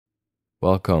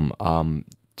Welcome.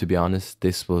 To be honest,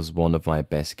 this was one of my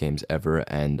best games ever,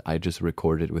 and I just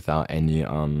recorded without any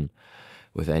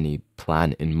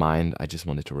plan in mind. I just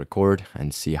wanted to record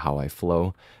and see how I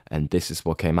flow, and this is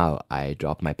what came out. I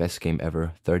dropped my best game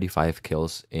ever, 35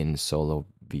 kills in solo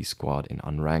v squad in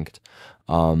unranked.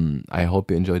 I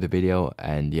hope you enjoyed the video,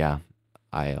 and yeah,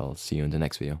 I'll see you in the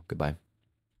next video. Goodbye.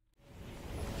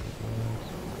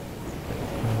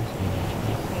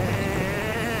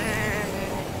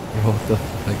 What the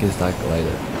fuck is that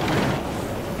glider?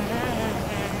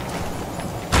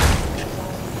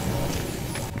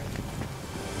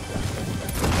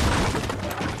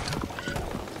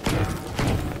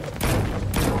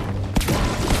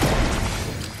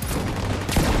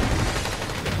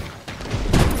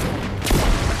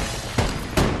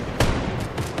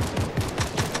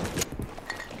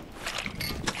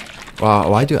 Wow,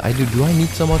 why do I need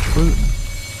so much fruit?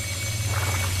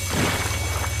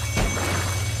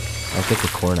 I'll take the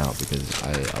corn out because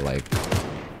I like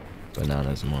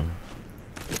bananas more.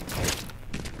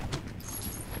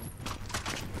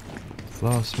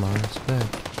 Lost my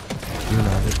respect. You're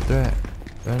not a threat.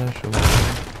 Vanish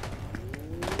away.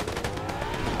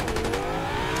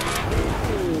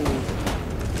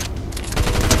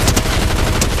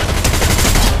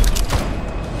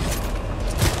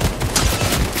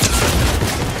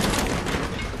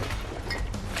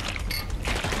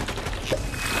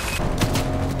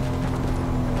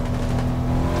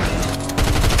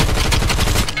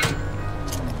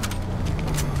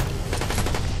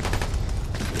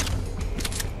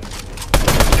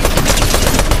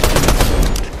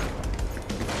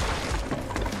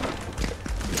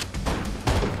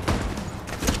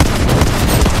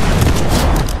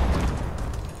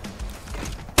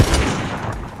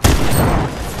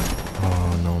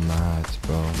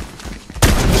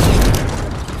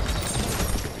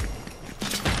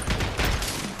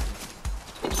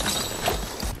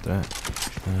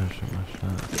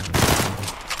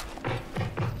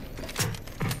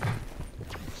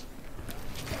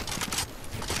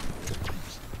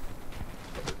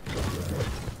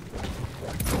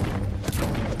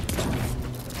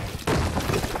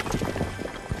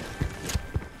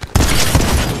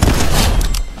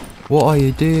 What are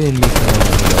you doing, Mikael?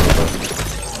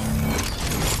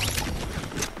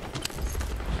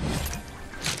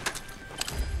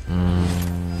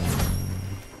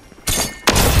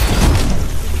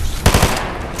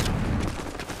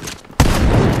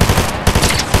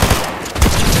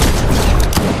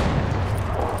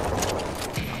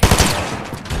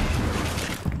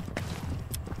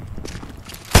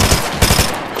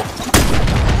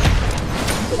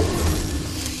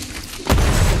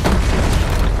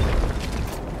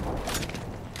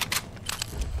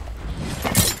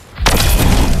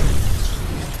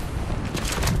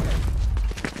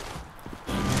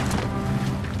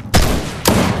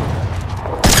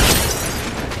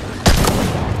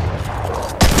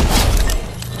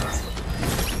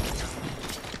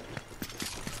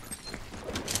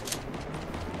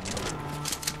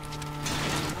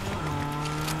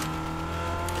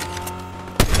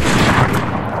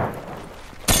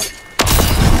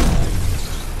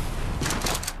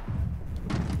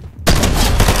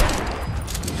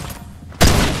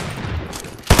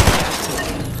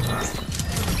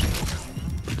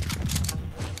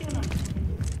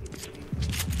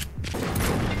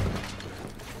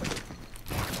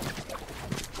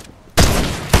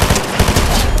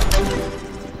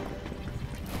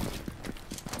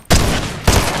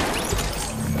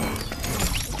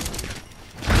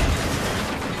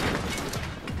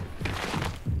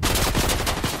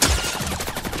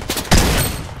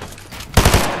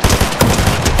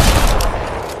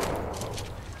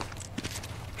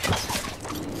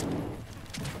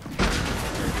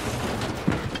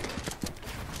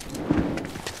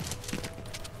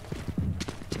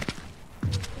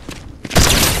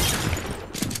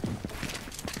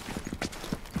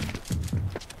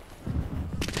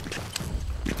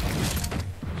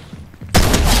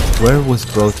 Where was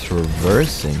bro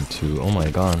traversing to? Oh my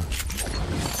god.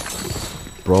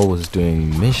 Bro was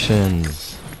doing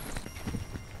missions.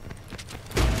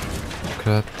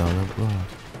 Crap down the block.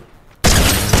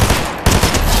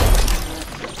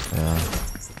 Yeah.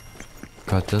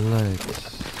 Cut the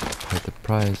lights. Pay the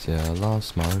price, yeah, I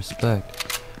lost my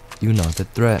respect. You not the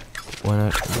threat. When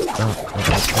I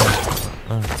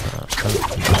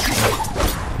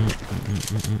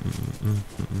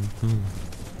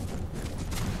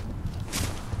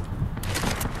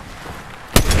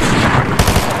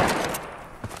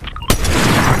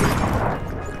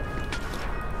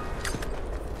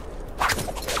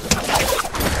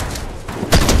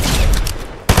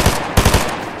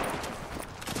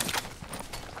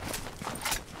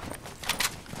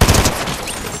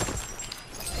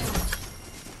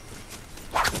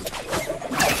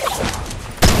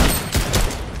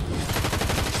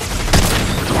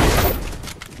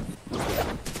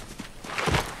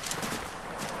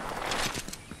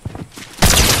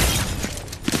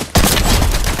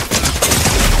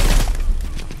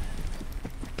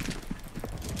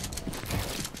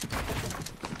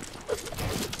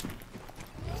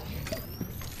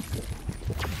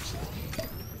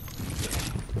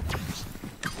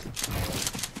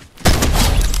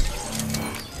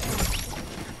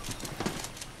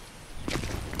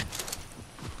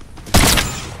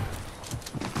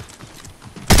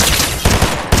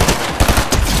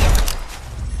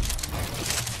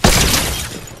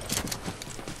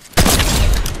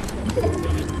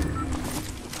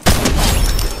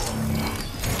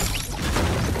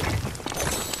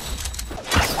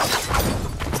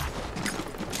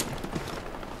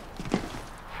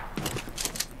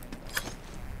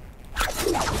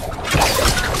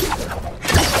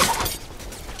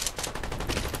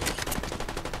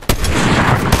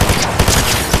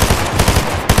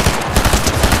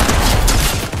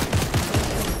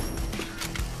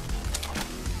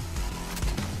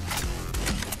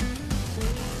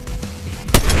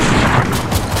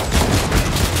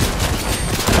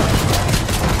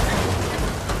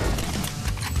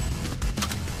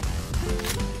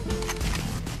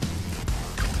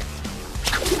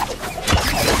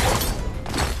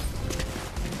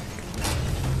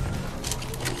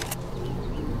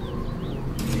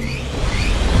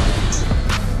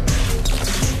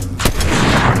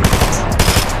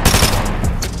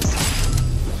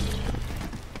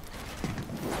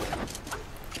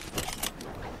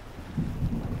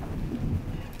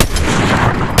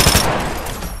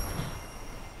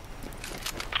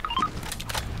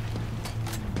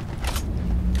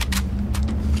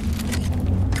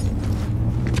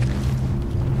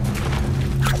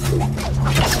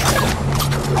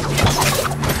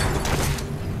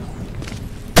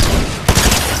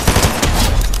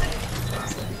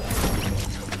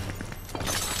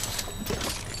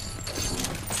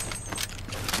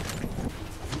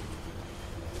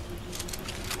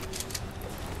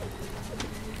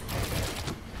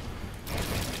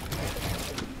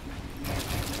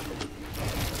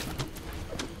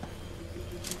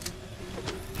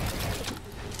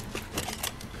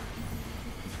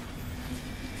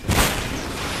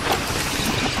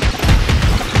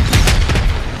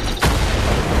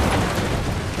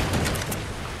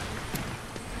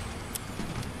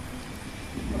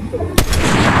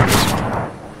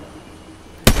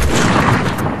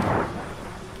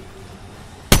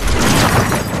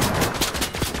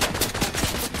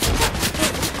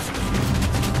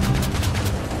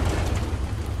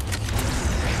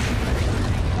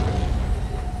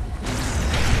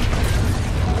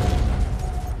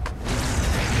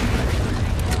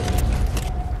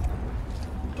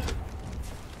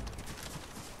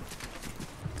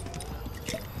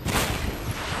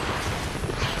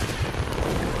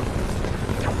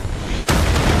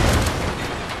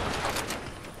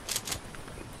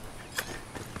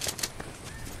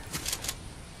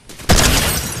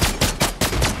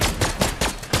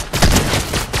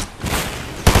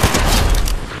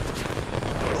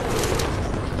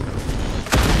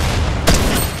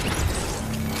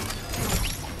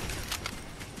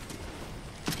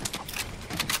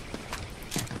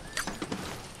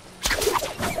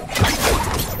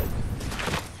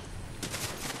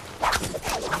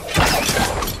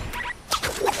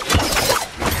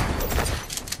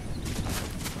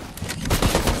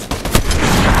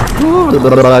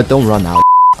Don't run out.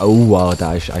 Oh wow,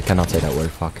 I cannot say that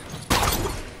word. Fuck.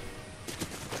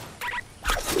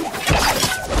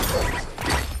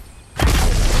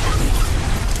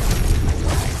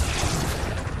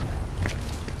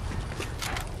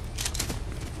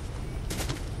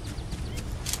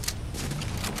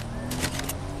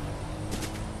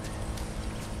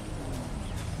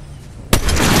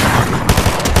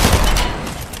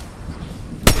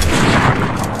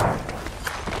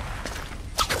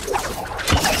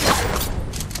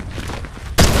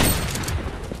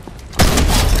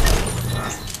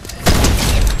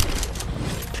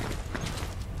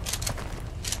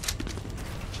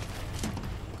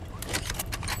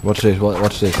 Watch this,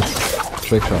 watch this.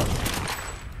 Trick shot.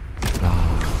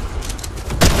 Ah.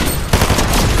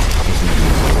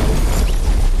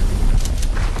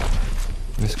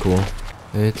 It's cool.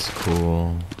 It's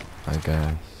cool, I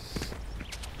guess.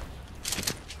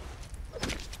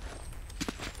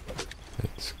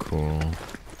 It's cool.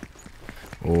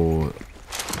 Oh.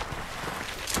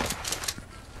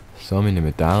 So many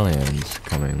medallions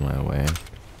coming my way.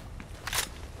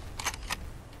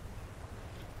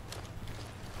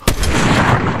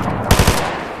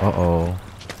 Uh-oh.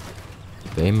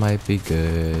 They might be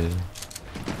good.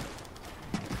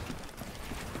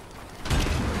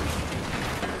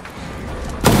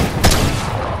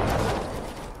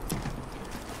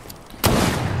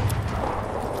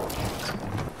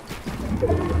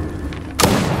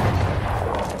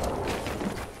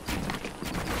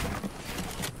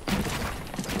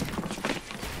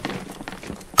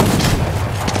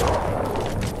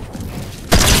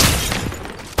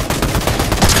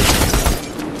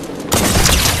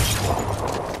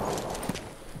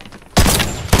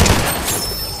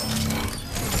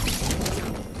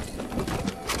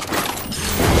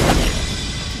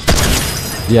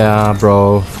 Yeah,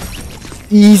 bro.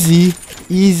 Easy,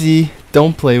 easy.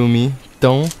 Don't play with me.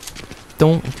 Don't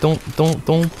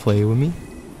play with me.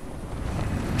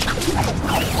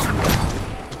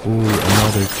 Ooh,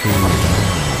 another 2.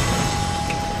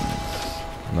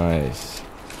 Nice.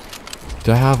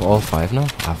 Do I have all 5 now?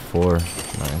 I have 4.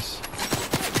 Nice.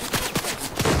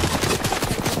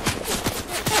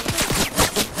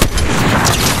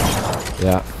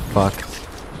 Yeah, fuck.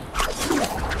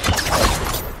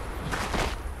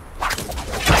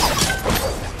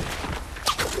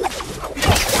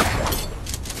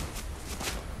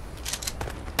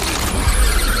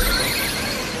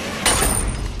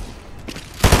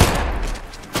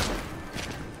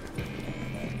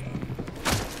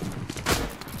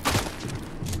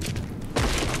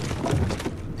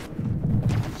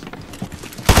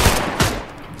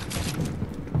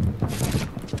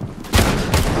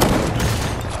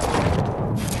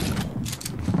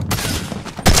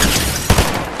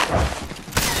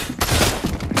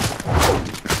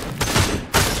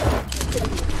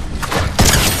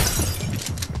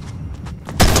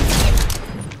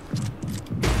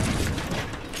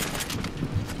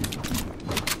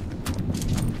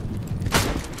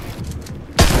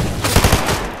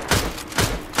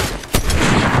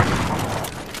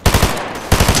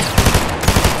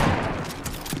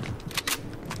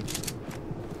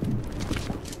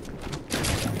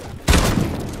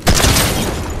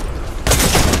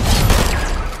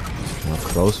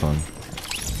 Close one.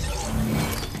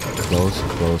 Close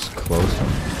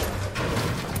one.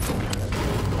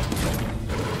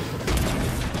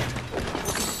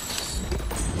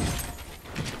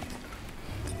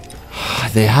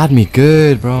 They had me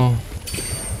good, bro.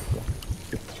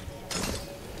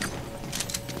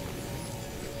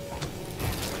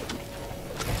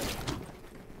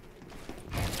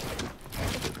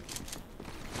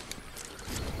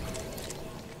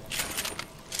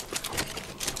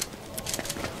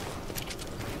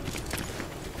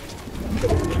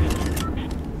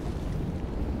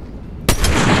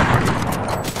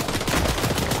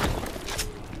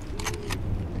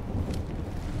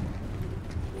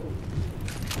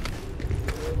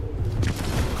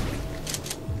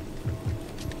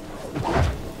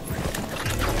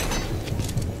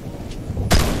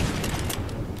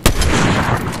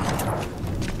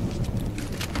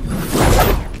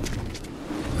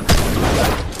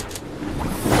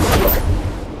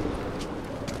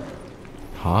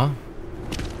 Huh?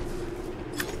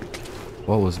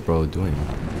 What was bro doing?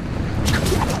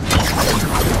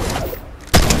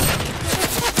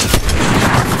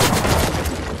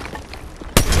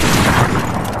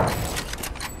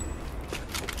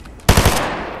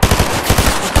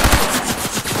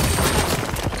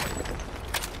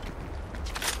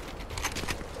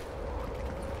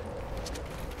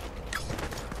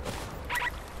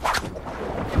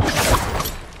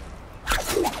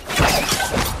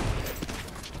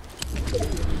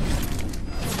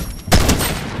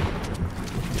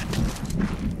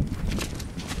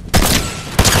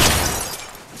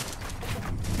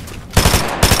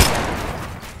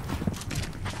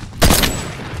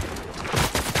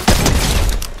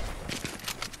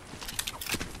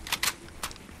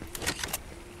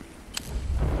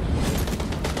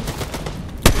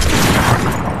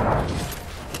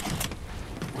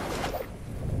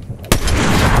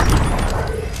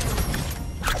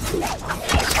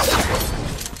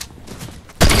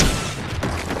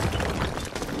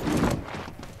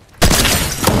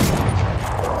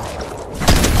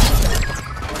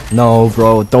 No,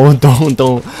 bro, don't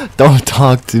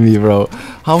talk to me, bro.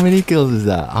 How many kills is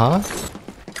that, huh?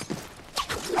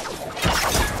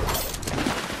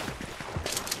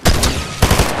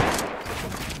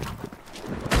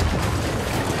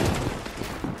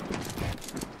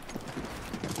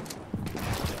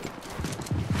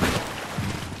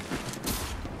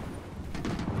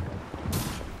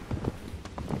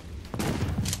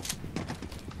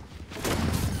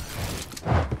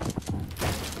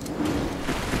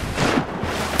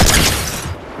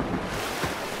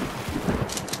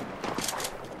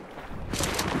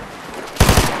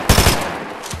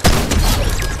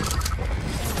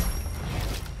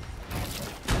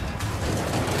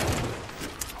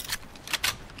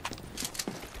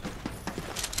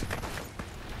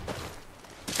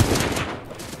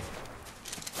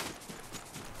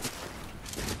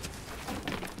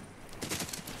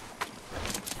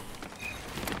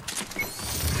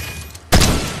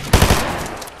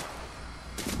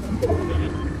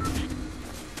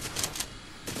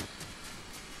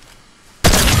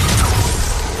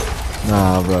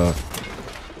 Nah, bro.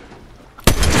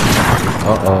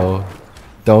 Uh-oh.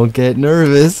 Don't get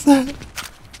nervous.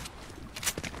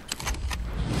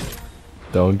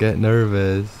 Don't get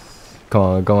nervous. Come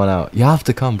on, go on out. You have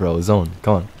to come, bro. Zone,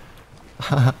 come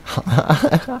on.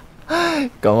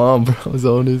 Come on, bro.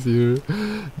 Zone is here.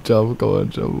 Jump, come on,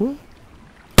 jump.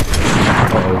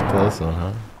 Oh, close one,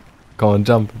 huh? Come on,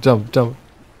 jump, jump, jump.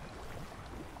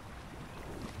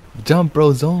 Jump,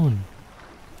 bro, zone.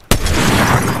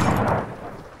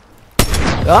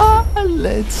 Ah,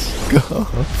 let's go.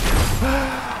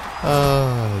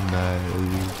 Oh,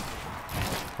 nice.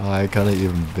 Oh, I cannot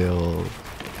even build.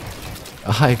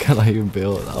 I cannot even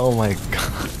build. Oh my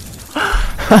god.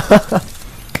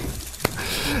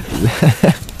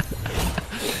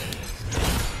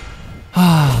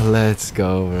 Ah, let's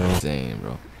go, bro. Damn,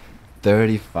 bro.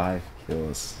 35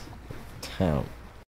 kills. Damn.